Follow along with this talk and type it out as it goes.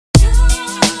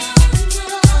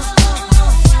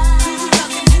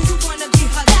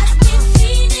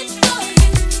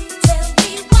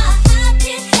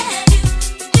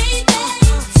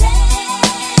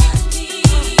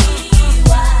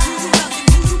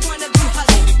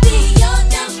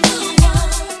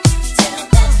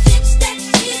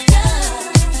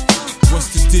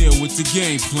the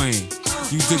game plan?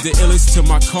 You did the illest to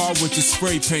my car with the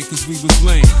spray paint cause we was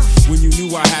lame. When you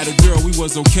knew I had a girl, we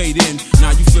was okay then.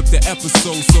 Now you flip the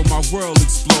episode so my world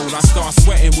explode. I start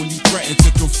sweating when you threaten to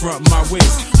confront my whiz.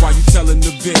 Why you telling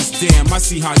the biz? Damn, I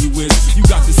see how you is. You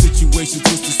got the situation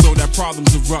twisted so that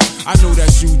problems erupt. I know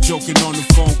that's you joking on the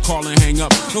phone, call and hang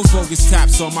up. Those bogus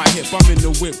taps on my hip, I'm in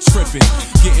the whip tripping.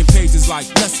 Getting pages like,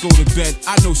 let's go to bed.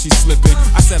 I know she's slipping.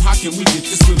 I said, how can we get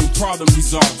this little problem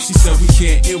resolved? She said, we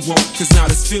can't, it won't, cause now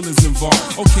there's feelings involved.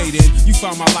 Okay then, you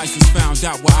found my license, found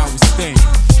out where I was staying.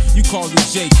 You called the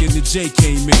Jake and the J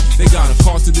came in. They got a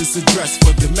call to this address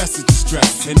for the message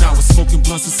distress. And I was smoking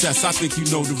blunt success, I think you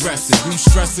know the rest. If you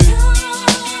stressing,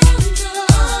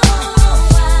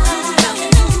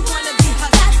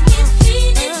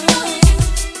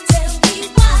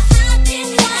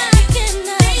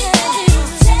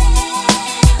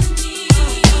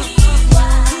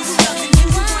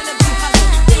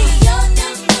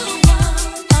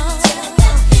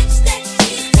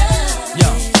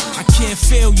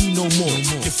 fail you no more.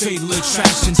 Your fatal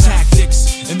attraction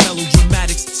tactics and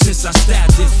melodramatics since I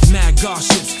stabbed it. Mad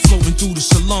gossip floating through the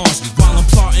salons while I'm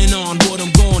plotting on what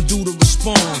I'm gonna do to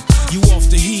respond. You off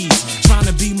the heat,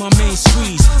 trying to be my main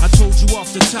squeeze. I told you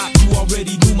off the top, you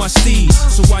already knew my steez.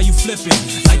 So why you flipping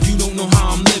like you don't know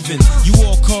how I'm living? You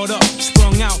all caught up,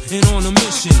 sprung out and on a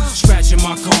mission. Scratching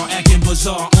my car, acting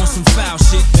bizarre on some foul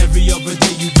shit. Every other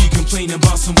day you be complaining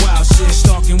about some wild shit.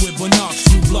 Stalking with binocs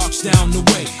 2 blocks down the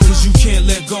way. Cause you can't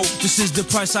let go, this is the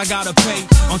price I gotta pay.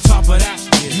 On top of that,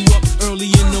 you up early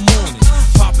in the morning,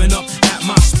 popping up at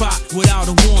my spot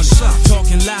without a warning.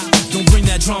 Talking loud, don't bring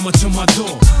that drama to my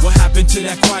door. What happened to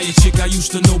that quiet chick I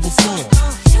used to know before?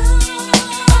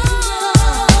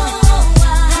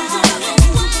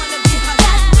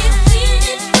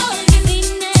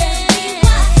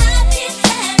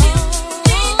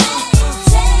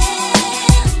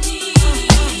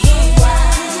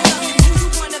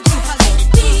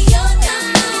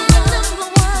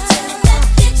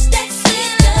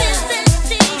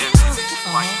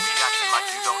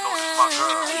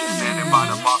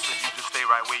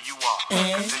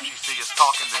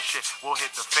 We'll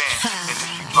hit the fan. And if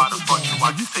you try to front you,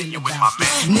 I just say you with my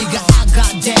man. Nigga, I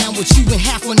got down with you and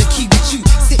half on the key with you.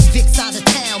 Sit Vicks out of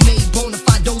town, made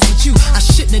bonafide doors with you. I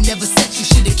shouldn't have never said you,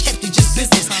 should've kept it just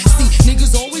business. See,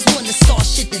 niggas always wanna start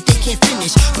shit that they can't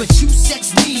finish, but you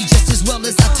sexed me just as well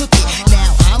as I took it.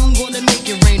 Now I'm gonna make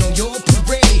it rain on your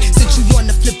parade. Since you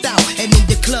wanna flip out and in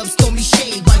the clubs throw me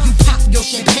shade while you pop your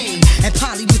champagne and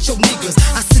poly with your niggas.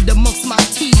 I sit amongst my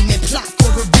team and plot for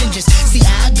revenges. See,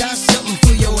 I got something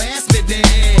for your ass, baby.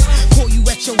 Call you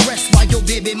at your rest while your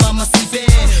baby mama sleeping.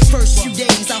 First few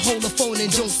days I hold the phone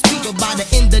and don't speak, but by the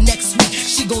end of next week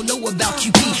she gon' know about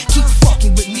QP. Keep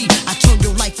fucking with me, I turn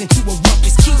your life into a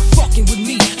ruckus. Keep fucking with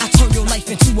me, I turn your life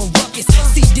into a ruckus.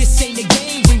 See, this ain't a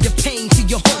game, bring the pain to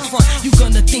your home front. You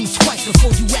gonna think twice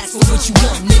before you ask for what you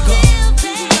want,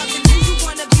 nigga.